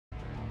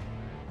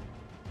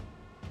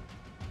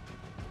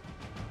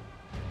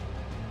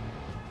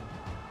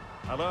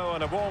Hello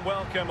and a warm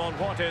welcome on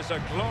what is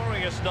a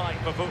glorious night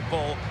for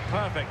football.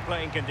 Perfect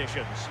playing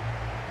conditions.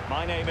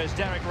 My name is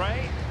Derek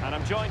Ray and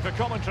I'm joined for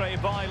commentary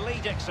by Lee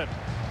Dixon.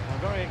 I'm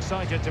very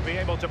excited to be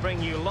able to bring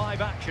you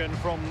live action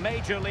from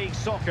Major League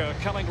Soccer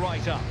coming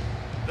right up.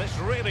 This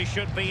really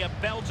should be a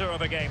belter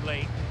of a game,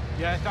 Lee.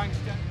 Yeah, thanks,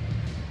 Derek.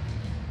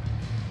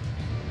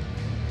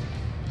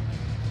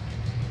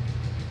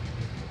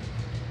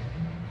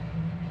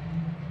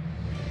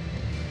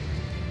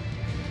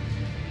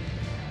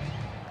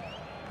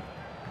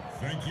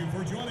 Thank you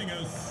for joining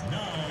us.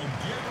 Now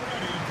get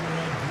ready for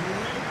a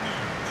great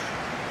match.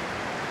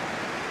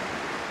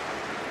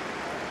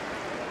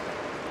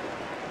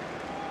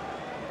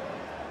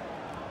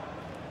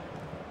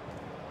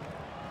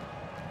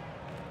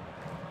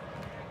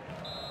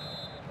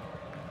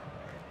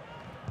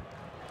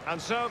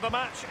 And so the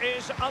match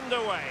is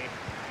underway.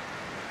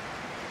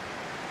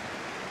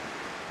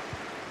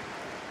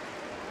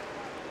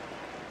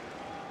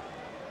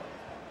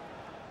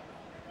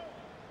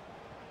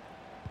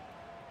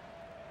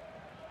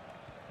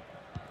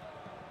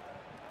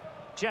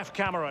 Jeff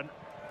Cameron.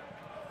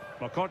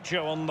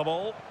 Mococcio on the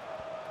ball.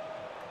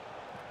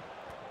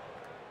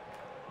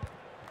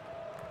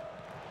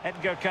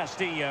 Edgar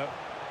Castillo.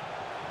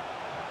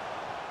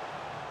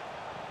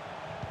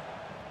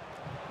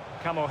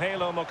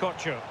 Camohelo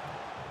Mococcio.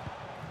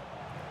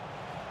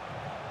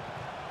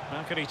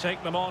 How can he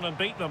take them on and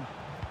beat them?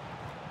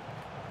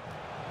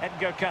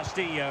 Edgar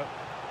Castillo.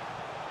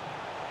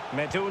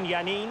 Medun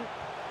Yanin.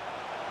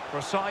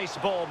 Precise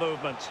ball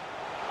movement.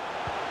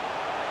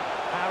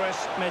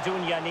 Paris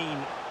Medun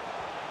Yanin.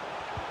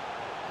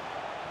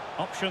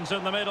 Options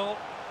in the middle.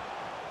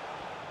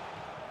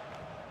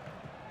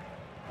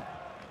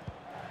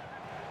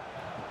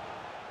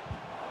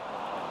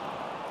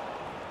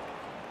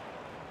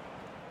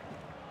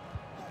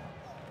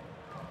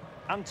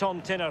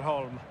 Anton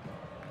Tinnerholm.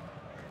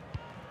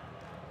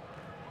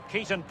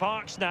 Keaton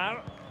Parks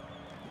now.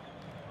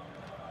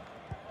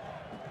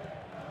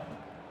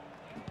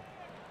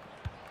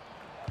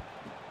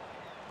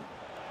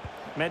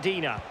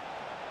 Medina.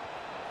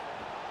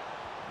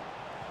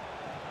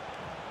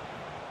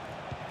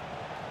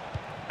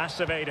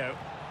 Acevedo.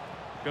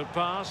 Good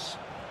pass.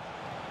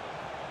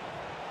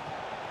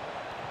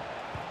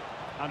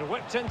 And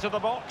whipped into the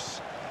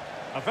box.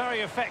 A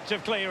very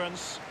effective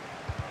clearance.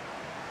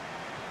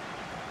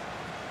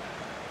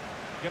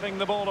 Giving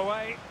the ball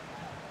away.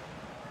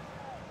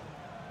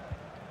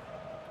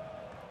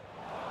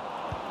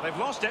 They've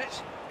lost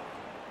it.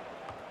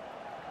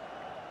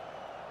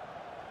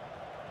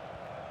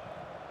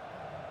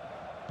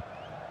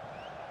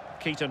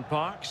 Keaton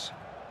Parks.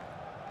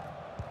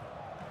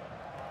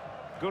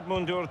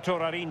 Gudmundur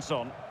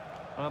Torarinsson.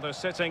 Well, they're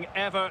sitting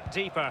ever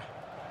deeper.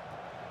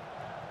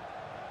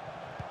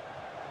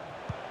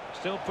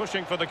 Still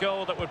pushing for the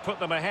goal that would put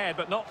them ahead,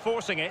 but not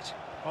forcing it.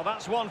 Well,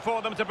 that's one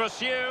for them to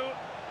pursue.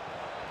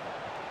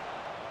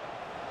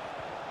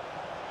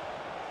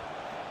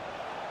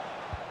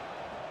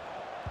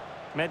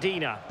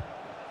 Medina.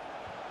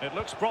 It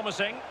looks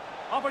promising.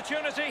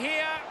 Opportunity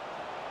here.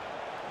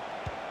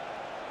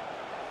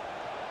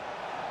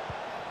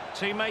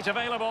 Teammate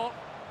available.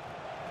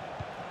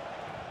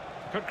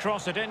 Could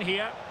cross it in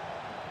here.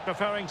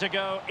 Preferring to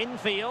go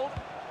infield.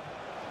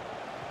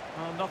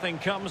 Well, nothing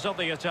comes of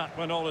the attack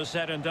when all is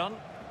said and done.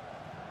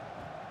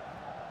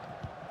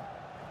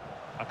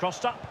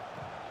 Acosta.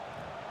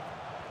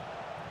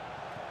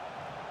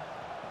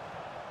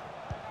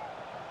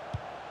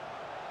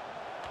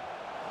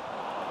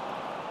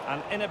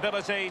 An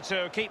inability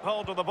to keep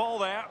hold of the ball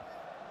there.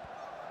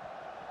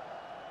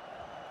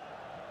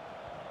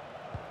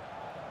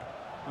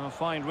 A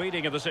fine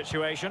reading of the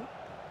situation.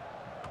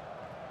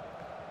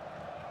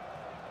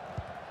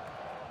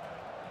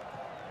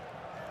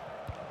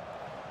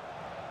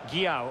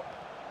 Giao.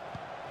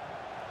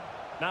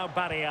 Now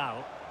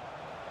Barreal.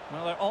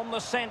 Well, they're on the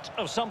scent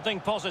of something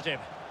positive.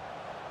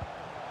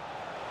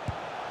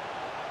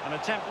 An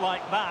attempt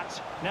like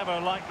that, never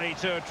likely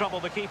to trouble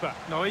the keeper.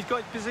 No, he's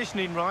got his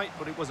positioning right,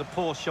 but it was a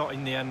poor shot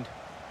in the end.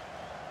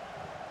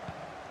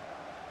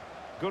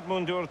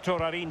 Gudmundur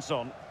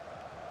Torarinsson.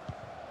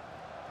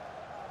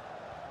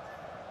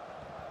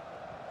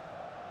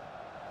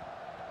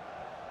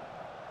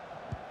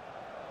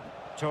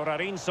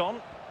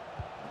 Torarinsson.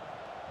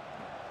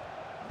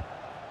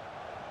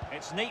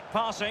 It's neat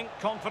passing,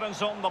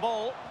 confidence on the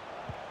ball.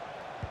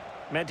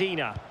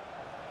 Medina.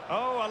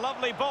 Oh, a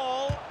lovely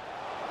ball.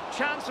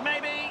 Chance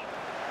maybe.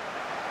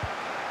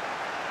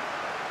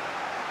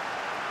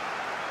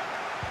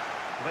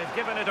 They've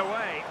given it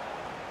away.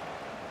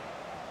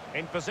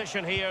 In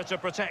position here to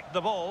protect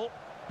the ball.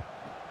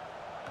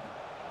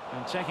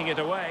 And taking it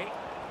away.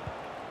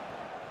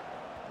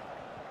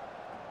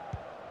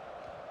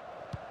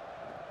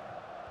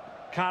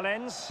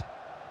 Callens.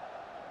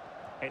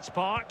 It's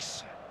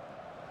Parks.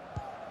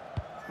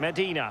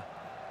 Medina.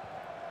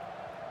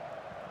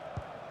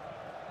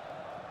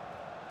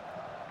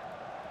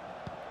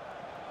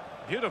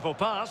 Beautiful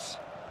pass.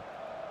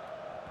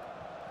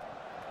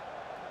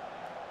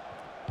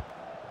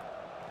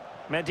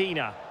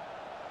 Medina.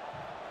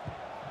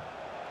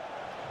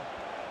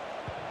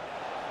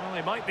 Well,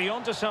 he might be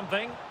onto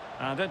something,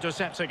 and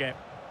intercepts again.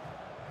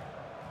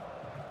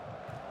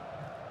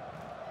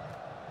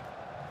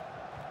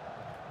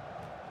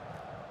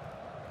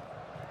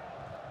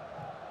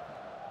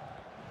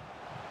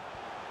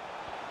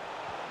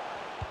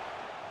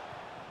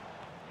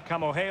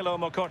 Kamohelo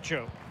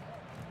Mokocho.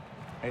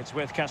 It's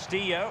with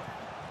Castillo.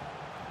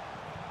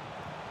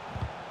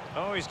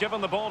 Oh, he's given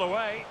the ball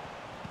away.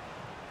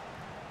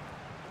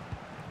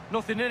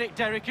 Nothing in it,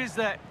 Derek, is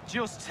there?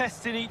 Just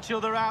testing each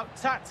other out.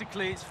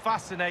 Tactically, it's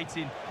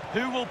fascinating.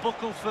 Who will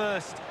buckle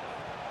first?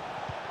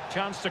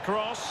 Chance to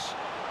cross.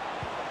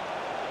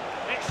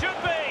 It should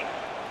be,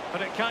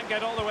 but it can't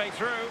get all the way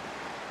through.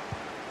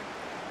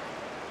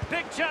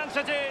 Big chance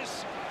it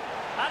is.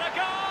 And a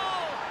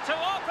goal to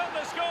open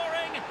the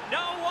scoring.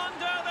 No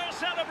wonder they're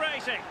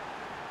celebrating.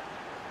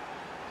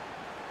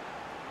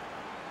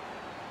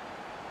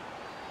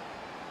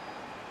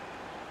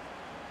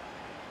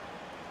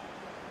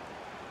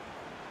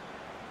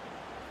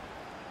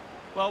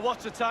 Well,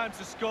 what a time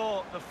to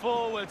score. The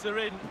forwards are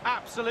in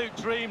absolute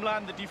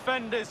dreamland. The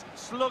defenders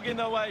slugging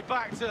their way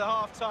back to the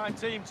half-time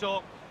team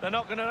talk. They're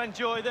not going to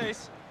enjoy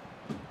this.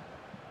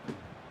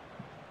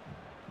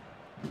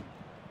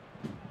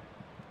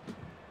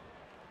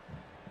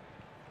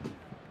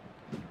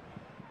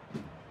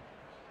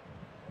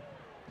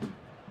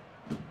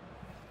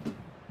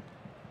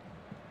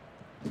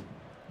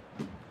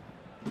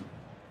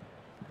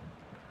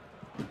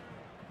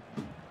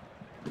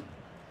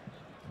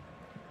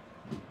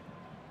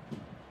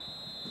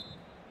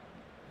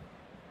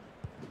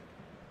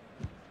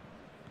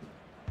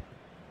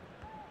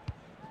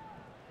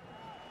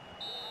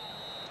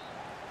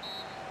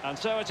 And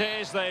so it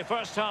is, the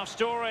first half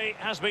story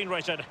has been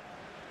written.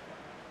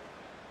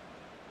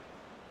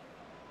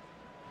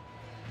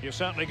 You've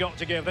certainly got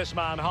to give this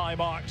man high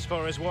marks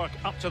for his work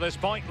up to this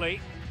point, Lee.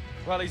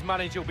 Well, his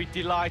manager will be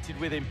delighted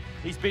with him.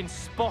 He's been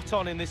spot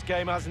on in this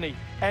game, hasn't he?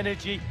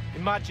 Energy,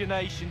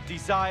 imagination,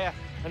 desire,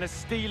 and a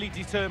steely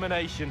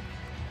determination.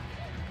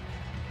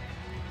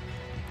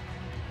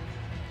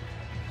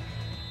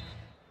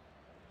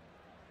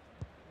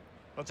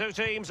 The two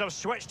teams have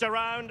switched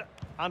around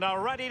and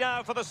are ready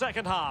now for the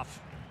second half.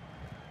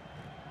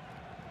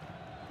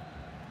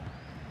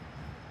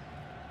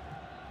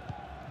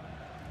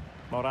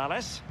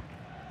 Morales.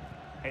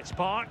 It's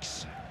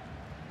Parks.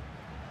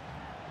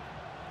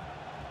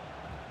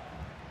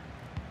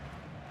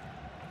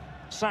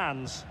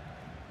 Sands.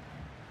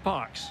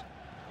 Parks.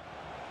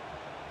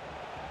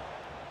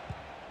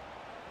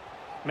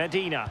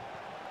 Medina.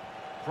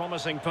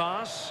 Promising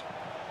pass.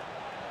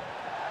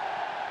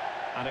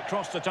 And it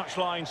crossed the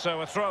touchline,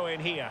 so a throw in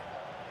here.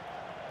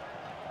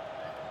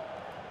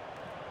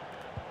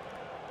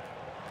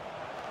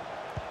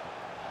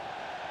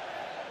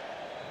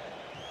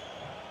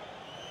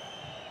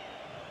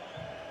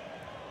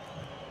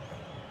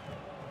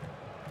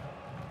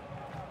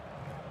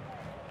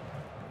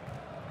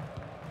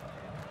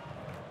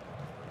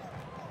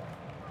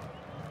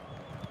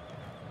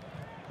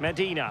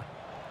 Medina.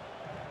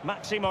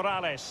 Maxi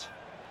Morales.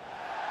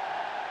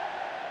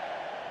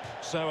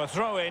 So a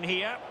throw in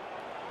here.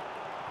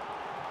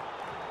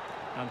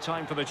 And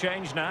time for the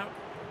change now.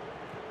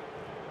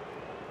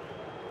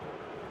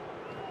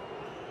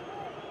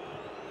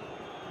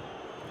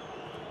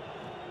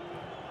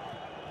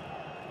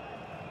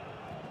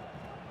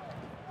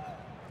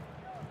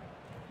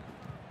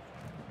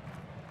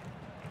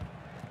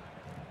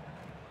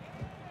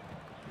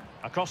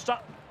 Acosta.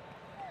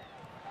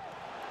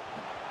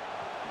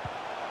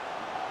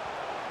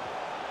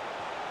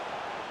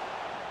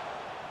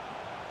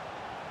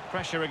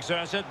 Pressure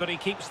exerted, but he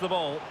keeps the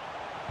ball.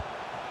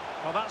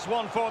 Well, that's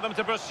one for them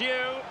to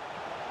pursue.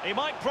 He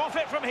might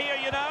profit from here,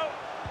 you know.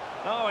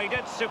 Oh, he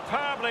did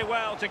superbly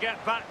well to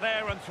get back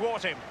there and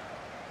thwart him.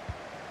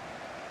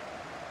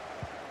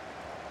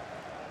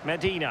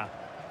 Medina.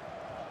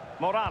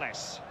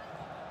 Morales.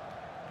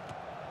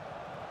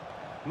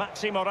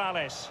 Maxi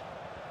Morales.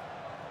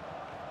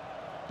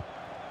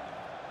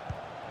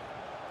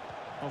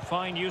 Well,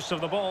 fine use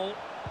of the ball.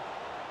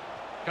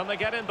 Can they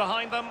get in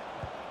behind them?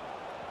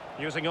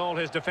 Using all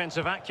his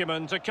defensive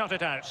acumen to cut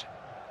it out.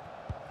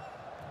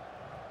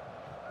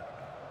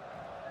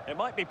 It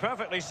might be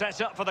perfectly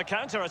set up for the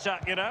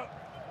counter-attack, you know.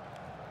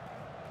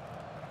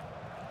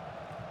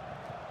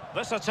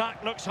 This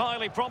attack looks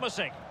highly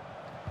promising.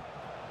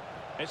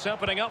 It's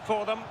opening up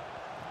for them.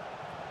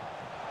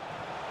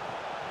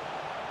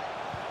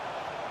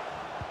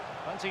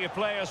 Plenty of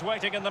players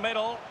waiting in the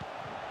middle.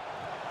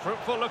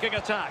 Fruitful-looking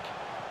attack.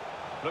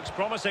 Looks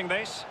promising,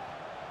 this.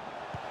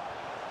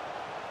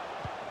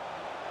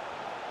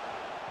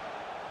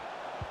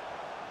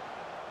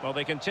 Well,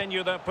 they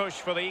continue their push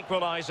for the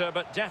equaliser,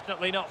 but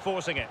definitely not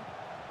forcing it.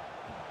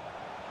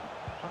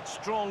 That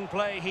strong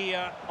play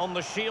here on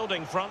the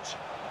shielding front,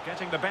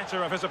 getting the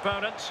better of his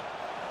opponent.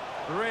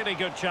 Really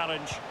good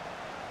challenge.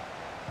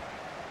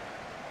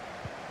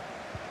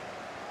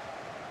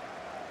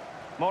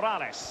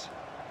 Morales.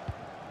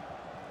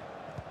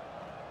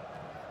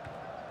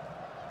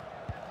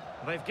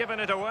 They've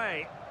given it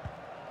away.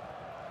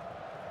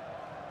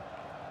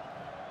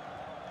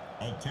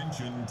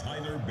 Attention,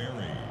 Tyler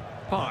Berry.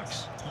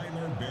 Parks. That's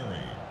Tyler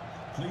Berry.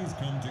 Please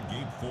come to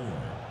gate 4.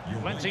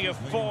 Your Plenty wife of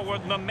is waiting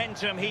forward for you.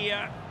 momentum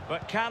here,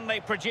 but can they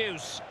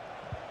produce?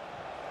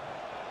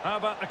 How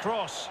about the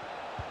cross?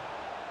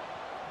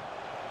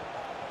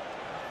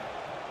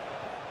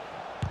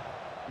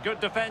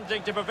 Good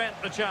defending to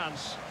prevent the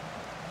chance.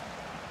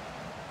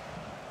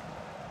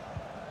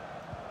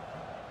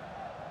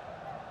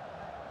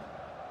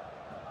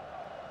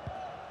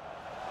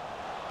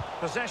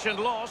 Possession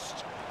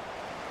lost.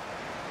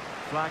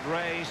 Flag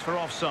raised for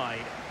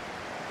offside.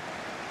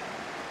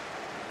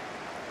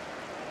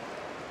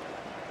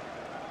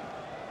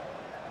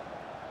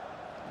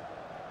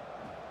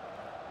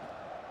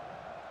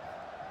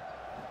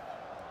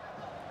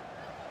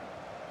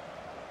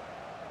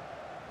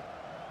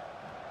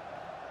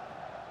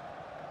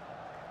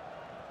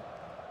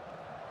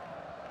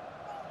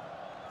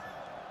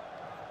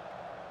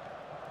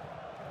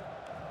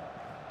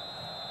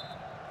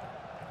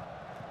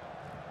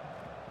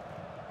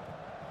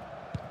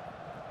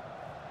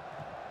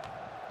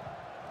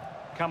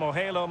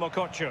 Kamohelo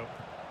Mokocho.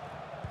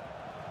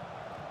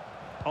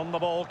 On the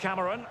ball,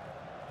 Cameron.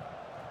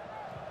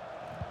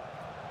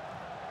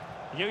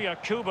 Yuya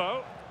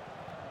Kubo.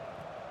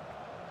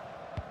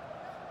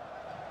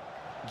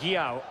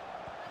 Giao.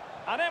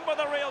 And in with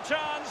a real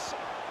chance.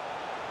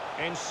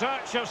 In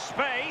search of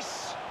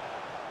space.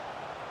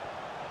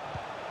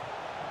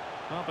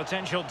 Well,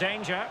 potential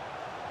danger.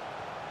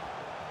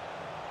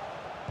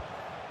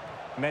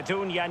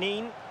 Medun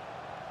Yanin.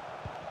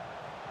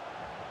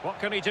 What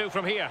can he do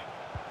from here?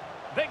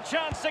 Big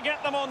chance to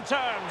get them on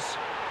terms.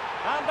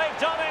 And they've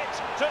done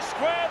it to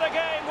square the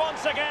game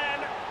once again.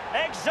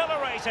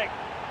 Exhilarating.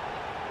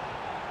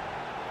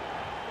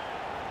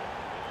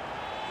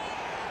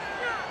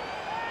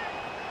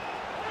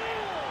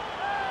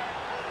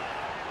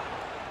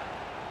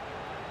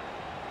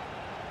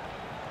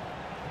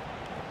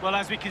 Well,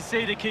 as we can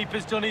see, the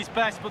keeper's done his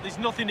best, but there's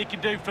nothing he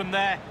can do from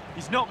there.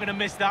 He's not going to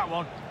miss that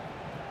one.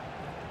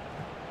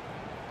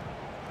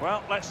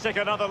 Well, let's take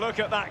another look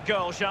at that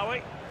goal, shall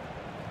we?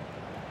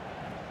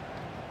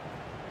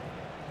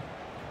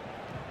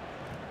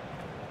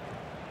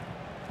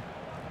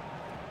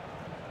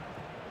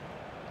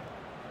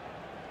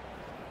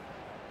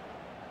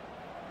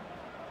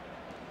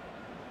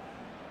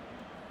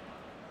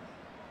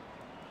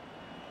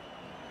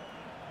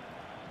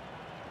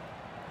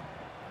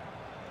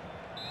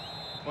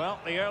 Well,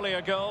 the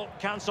earlier goal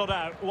cancelled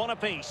out. One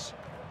apiece.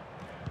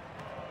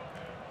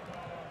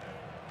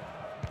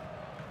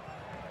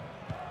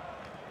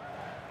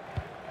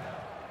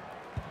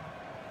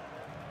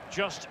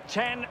 Just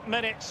 10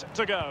 minutes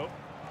to go.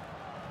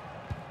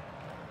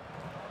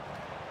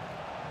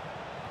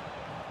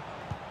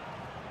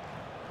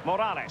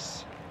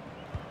 Morales.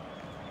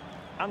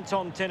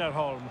 Anton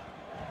Tinnerholm.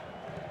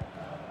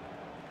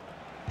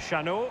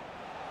 Chanot.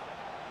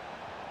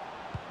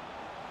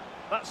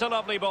 That's a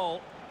lovely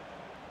ball.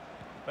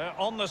 They're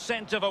on the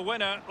scent of a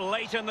winner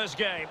late in this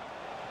game.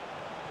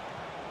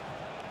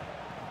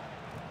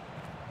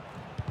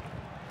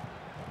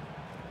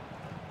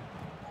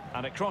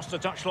 And it crossed the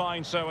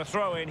touchline, so a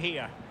throw in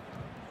here.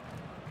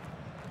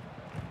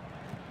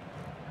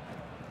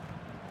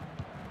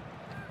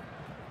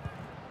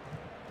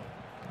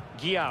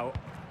 Giao.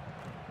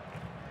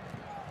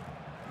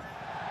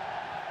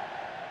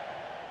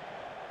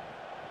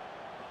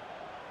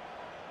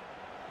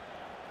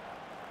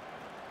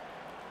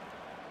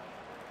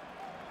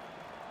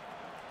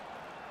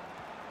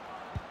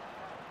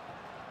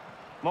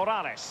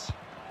 Morales.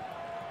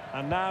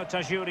 And now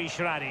Tajuri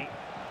Shradi.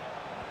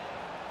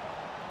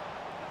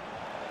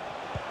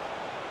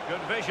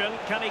 Good vision.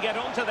 Can he get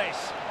onto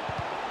this?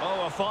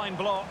 Oh, a fine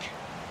block.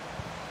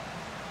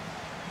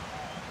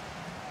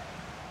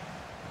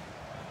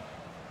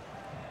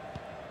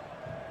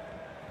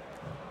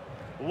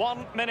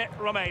 One minute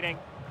remaining.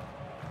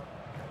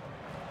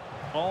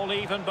 All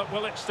even, but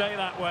will it stay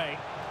that way?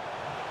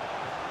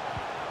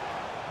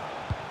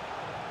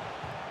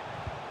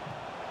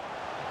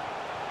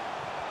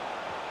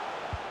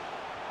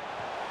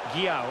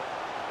 Giao.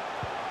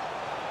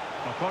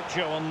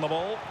 Mokocho on the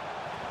ball.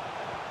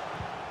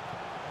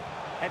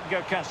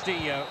 Edgar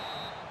Castillo.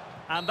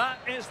 And that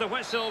is the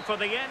whistle for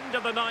the end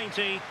of the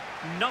 90.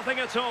 Nothing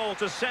at all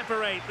to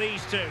separate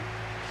these two.